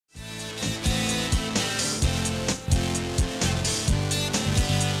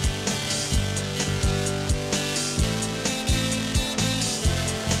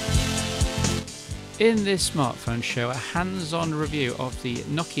In this smartphone show, a hands-on review of the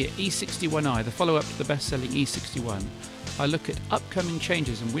Nokia E61i, the follow-up to the best-selling E61. I look at upcoming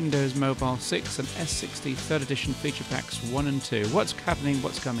changes in Windows Mobile 6 and S60 3rd edition feature packs 1 and 2. What's happening,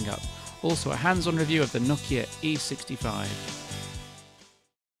 what's coming up. Also a hands-on review of the Nokia E65.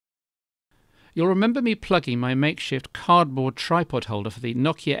 You'll remember me plugging my makeshift cardboard tripod holder for the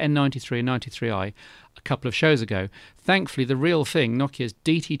Nokia N93 and 93i a couple of shows ago. Thankfully, the real thing, Nokia's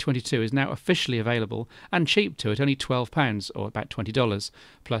DT22, is now officially available and cheap too at only £12, or about $20,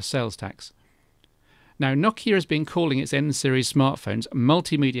 plus sales tax. Now, Nokia has been calling its N-series smartphones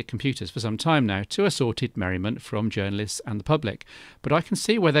multimedia computers for some time now, to assorted merriment from journalists and the public. But I can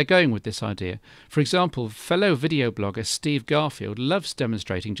see where they're going with this idea. For example, fellow video blogger Steve Garfield loves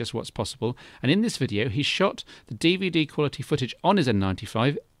demonstrating just what's possible, and in this video he shot the DVD quality footage on his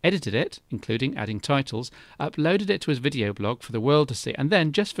N95, edited it, including adding titles, uploaded it to his video blog for the world to see, and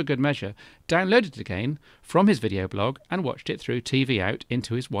then, just for good measure, downloaded it again from his video blog and watched it through TV out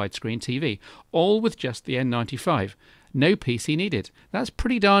into his widescreen TV, all with just the N95. No PC needed. That's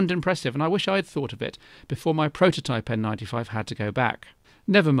pretty darned impressive, and I wish I'd thought of it before my prototype N95 had to go back.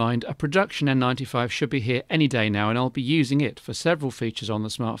 Never mind, a production N95 should be here any day now, and I'll be using it for several features on the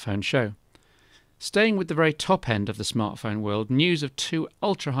smartphone show. Staying with the very top end of the smartphone world, news of two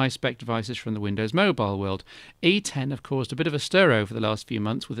ultra-high-spec devices from the Windows Mobile world. E10 have caused a bit of a stir over the last few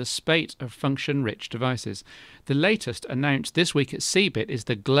months with a spate of function-rich devices. The latest, announced this week at CeBIT, is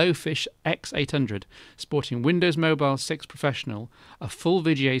the Glowfish X800, sporting Windows Mobile 6 Professional, a full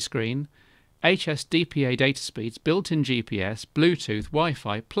VGA screen, HSDPA data speeds, built-in GPS, Bluetooth,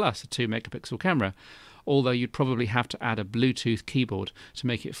 Wi-Fi, plus a 2-megapixel camera, although you'd probably have to add a Bluetooth keyboard to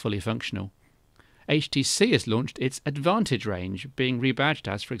make it fully functional. HTC has launched its Advantage range, being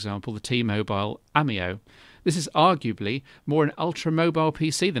rebadged as, for example, the T-Mobile Amio. This is arguably more an ultra-mobile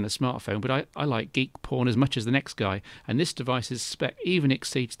PC than a smartphone, but I like geek porn as much as the next guy, and this device's spec even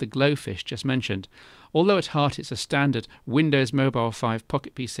exceeds the Glowfish just mentioned. Although at heart it's a standard Windows Mobile 5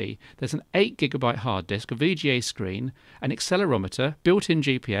 Pocket PC, there's an 8GB hard disk, a VGA screen, an accelerometer, built-in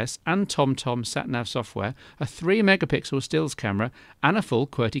GPS and TomTom sat-nav software, a 3-megapixel stills camera, and a full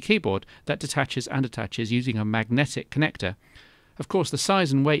QWERTY keyboard that detaches and attaches using a magnetic connector. Of course, the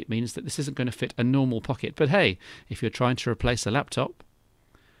size and weight means that this isn't going to fit a normal pocket, but hey, if you're trying to replace a laptop.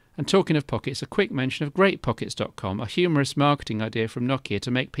 And talking of pockets, a quick mention of GreatPockets.com, a humorous marketing idea from Nokia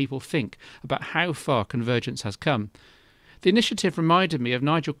to make people think about how far convergence has come. The initiative reminded me of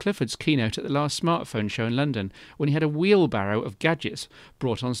Nigel Clifford's keynote at the last smartphone show in London, when he had a wheelbarrow of gadgets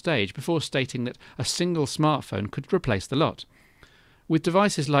brought on stage before stating that a single smartphone could replace the lot. With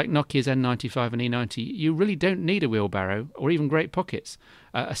devices like Nokia's N95 and E90, you really don't need a wheelbarrow or even great pockets.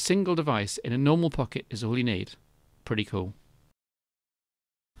 A single device in a normal pocket is all you need. Pretty cool.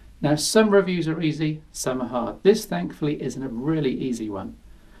 Now, some reviews are easy, some are hard. This, thankfully, isn't a really easy one.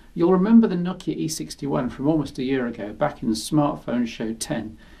 You'll remember the Nokia E61 from almost a year ago, back in Smartphone Show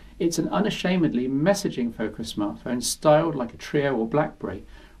 10. It's an unashamedly messaging-focused smartphone styled like a Trio or BlackBerry,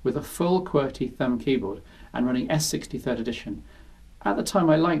 with a full QWERTY thumb keyboard and running S60 3rd edition. At the time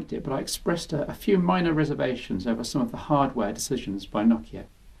I liked it, but I expressed a few minor reservations over some of the hardware decisions by Nokia.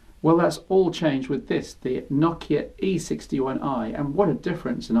 Well, that's all changed with this, the Nokia E61i, and what a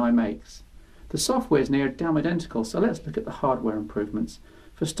difference an i makes. The software is near damn identical, so let's look at the hardware improvements.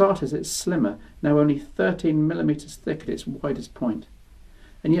 For starters, it's slimmer, now only 13mm thick at its widest point.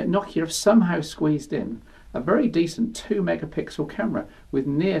 And yet Nokia have somehow squeezed in a very decent 2-megapixel camera with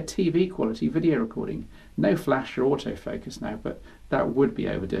near TV quality video recording. No flash or autofocus now, but that would be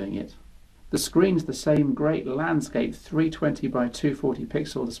overdoing it. The screen's the same great landscape 320 by 240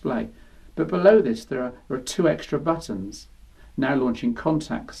 pixel display, but below this there are 2 extra buttons, now launching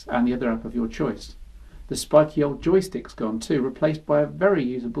contacts and the other app of your choice. The spiky old joystick's gone too, replaced by a very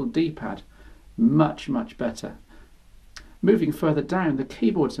usable D-pad. Much, much better. Moving further down, the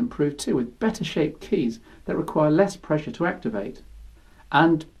keyboard's improved too, with better shaped keys that require less pressure to activate.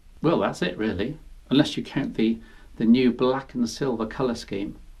 And, well, that's it really, unless you count the new black and silver colour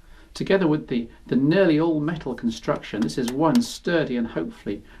scheme. Together with the nearly all metal construction, this is one sturdy and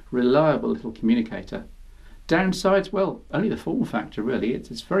hopefully reliable little communicator. Downsides, well, only the form factor really.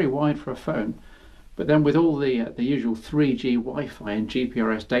 It's very wide for a phone, but then with all the usual 3G Wi-Fi and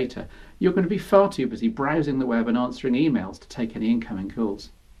GPRS data, you're going to be far too busy browsing the web and answering emails to take any incoming calls.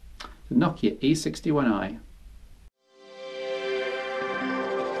 The Nokia E61i.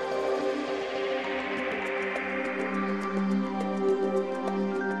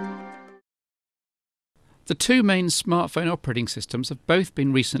 The two main smartphone operating systems have both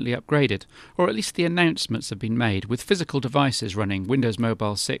been recently upgraded, or at least the announcements have been made, with physical devices running Windows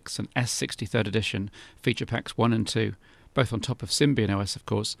Mobile 6 and S60 3rd edition, feature packs 1 and 2, both on top of Symbian OS of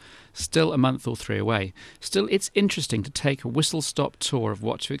course, still a month or 3 away. Still, it's interesting to take a whistle-stop tour of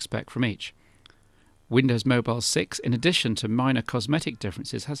what to expect from each. Windows Mobile 6, in addition to minor cosmetic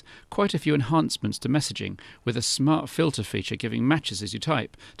differences, has quite a few enhancements to messaging, with a smart filter feature giving matches as you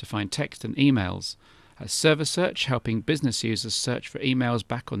type to find text and emails, a server search helping business users search for emails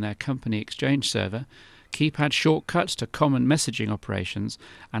back on their company Exchange server, keypad shortcuts to common messaging operations,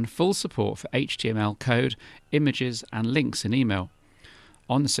 and full support for HTML code, images and links in email.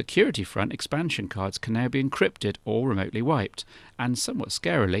 On the security front, expansion cards can now be encrypted or remotely wiped, and somewhat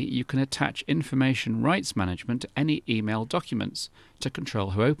scarily, you can attach information rights management to any email documents to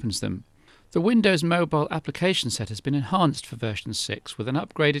control who opens them. The Windows mobile application set has been enhanced for version 6 with an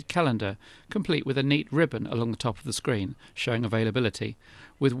upgraded calendar, complete with a neat ribbon along the top of the screen showing availability,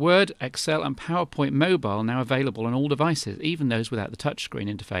 with Word, Excel and PowerPoint Mobile now available on all devices, even those without the touchscreen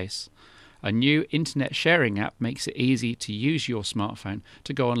interface. A new internet sharing app makes it easy to use your smartphone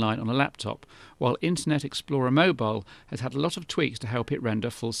to go online on a laptop, while Internet Explorer Mobile has had a lot of tweaks to help it render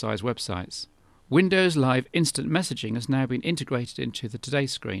full-size websites. Windows Live Instant Messaging has now been integrated into the Today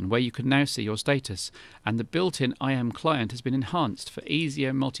screen, where you can now see your status, and the built-in IM client has been enhanced for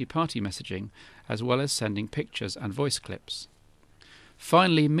easier multi-party messaging, as well as sending pictures and voice clips.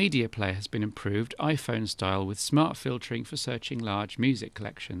 Finally, Media Player has been improved iPhone style with smart filtering for searching large music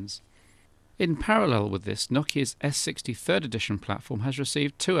collections. In parallel with this, Nokia's S60 3rd edition platform has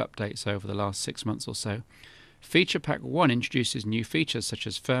received 2 updates over the last 6 months or so. Feature Pack 1 introduces new features such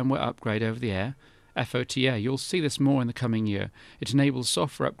as firmware upgrade over the air, FOTA. You'll see this more in the coming year. It enables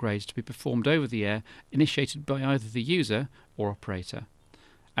software upgrades to be performed over the air, initiated by either the user or operator.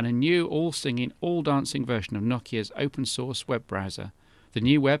 And a new all-singing, all-dancing version of Nokia's open-source web browser. The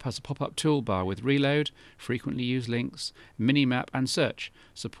new web has a pop-up toolbar with reload, frequently used links, minimap and search,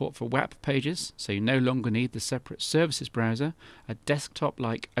 support for WAP pages, so you no longer need the separate services browser, a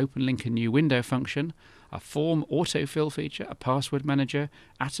desktop-like open link in new window function, a form autofill feature, a password manager,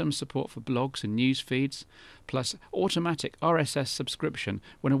 Atom support for blogs and news feeds, plus automatic RSS subscription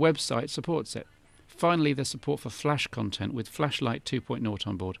when a website supports it. Finally, there's support for Flash content with Flashlight 2.0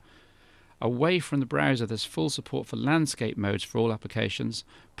 on board. Away from the browser, there's full support for landscape modes for all applications,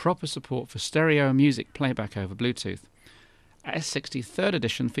 proper support for stereo music playback over Bluetooth. S60 3rd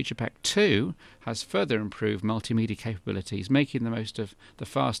edition Feature Pack 2 has further improved multimedia capabilities, making the most of the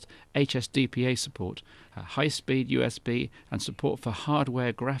fast HSDPA support, high-speed USB and support for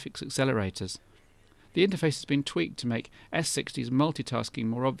hardware graphics accelerators. The interface has been tweaked to make S60's multitasking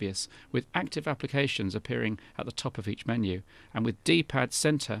more obvious, with active applications appearing at the top of each menu, and with D-pad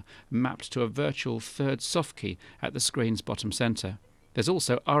center mapped to a virtual third soft key at the screen's bottom center. There's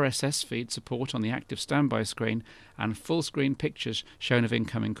also RSS feed support on the active standby screen, and full-screen pictures shown of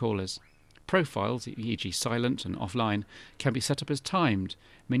incoming callers. Profiles, e.g. silent and offline, can be set up as timed,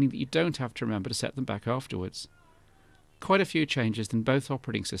 meaning that you don't have to remember to set them back afterwards. Quite a few changes in both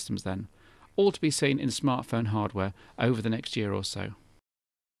operating systems then, all to be seen in smartphone hardware over the next year or so.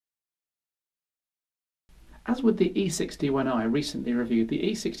 As with the E61i recently reviewed, the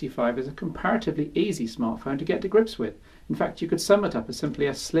E65 is a comparatively easy smartphone to get to grips with. In fact, you could sum it up as simply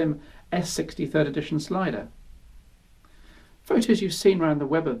a slim S60 3rd edition slider. Photos you've seen around the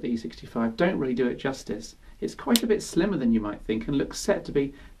web of the E65 don't really do it justice. It's quite a bit slimmer than you might think and looks set to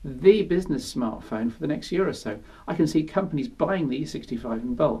be the business smartphone for the next year or so. I can see companies buying the E65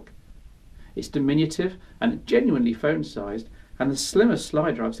 in bulk. It's diminutive and genuinely phone-sized, and the slimmest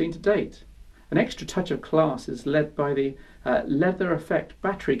slider I've seen to date. An extra touch of class is led by the leather effect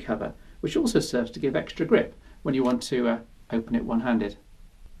battery cover, which also serves to give extra grip when you want to open it one-handed.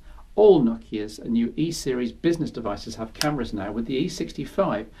 All Nokia's new E-series business devices have cameras now, with the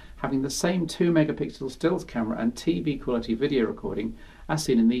E65 having the same 2-megapixel stills camera and TV quality video recording as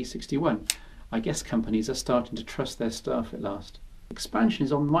seen in the E61. I guess companies are starting to trust their staff at last. Expansion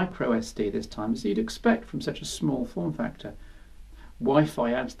is on micro SD this time, as you'd expect from such a small form factor.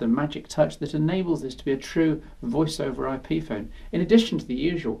 Wi-Fi adds the magic touch that enables this to be a true voice-over IP phone, in addition to the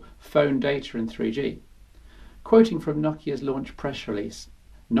usual phone data and 3G. Quoting from Nokia's launch press release,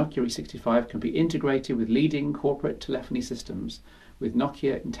 Nokia E65 can be integrated with leading corporate telephony systems, with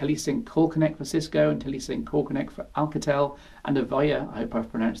Nokia IntelliSync Call Connect for Cisco, IntelliSync Call Connect for Alcatel, and Avaya, I hope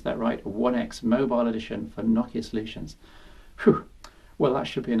I've pronounced that right, 1X Mobile Edition for Nokia Solutions. Whew. Well, that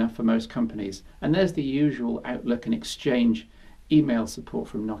should be enough for most companies. And there's the usual Outlook and Exchange email support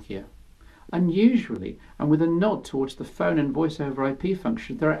from Nokia. Unusually, and with a nod towards the phone and voice over IP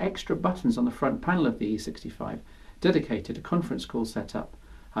function, there are extra buttons on the front panel of the E65 dedicated to conference call setup,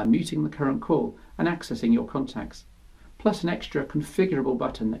 muting the current call and accessing your contacts, plus an extra configurable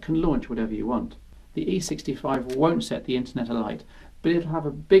button that can launch whatever you want. The E65 won't set the internet alight, but it'll have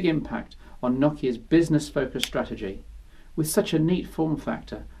a big impact on Nokia's business-focused strategy. With such a neat form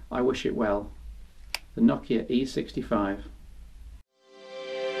factor, I wish it well. The Nokia E65.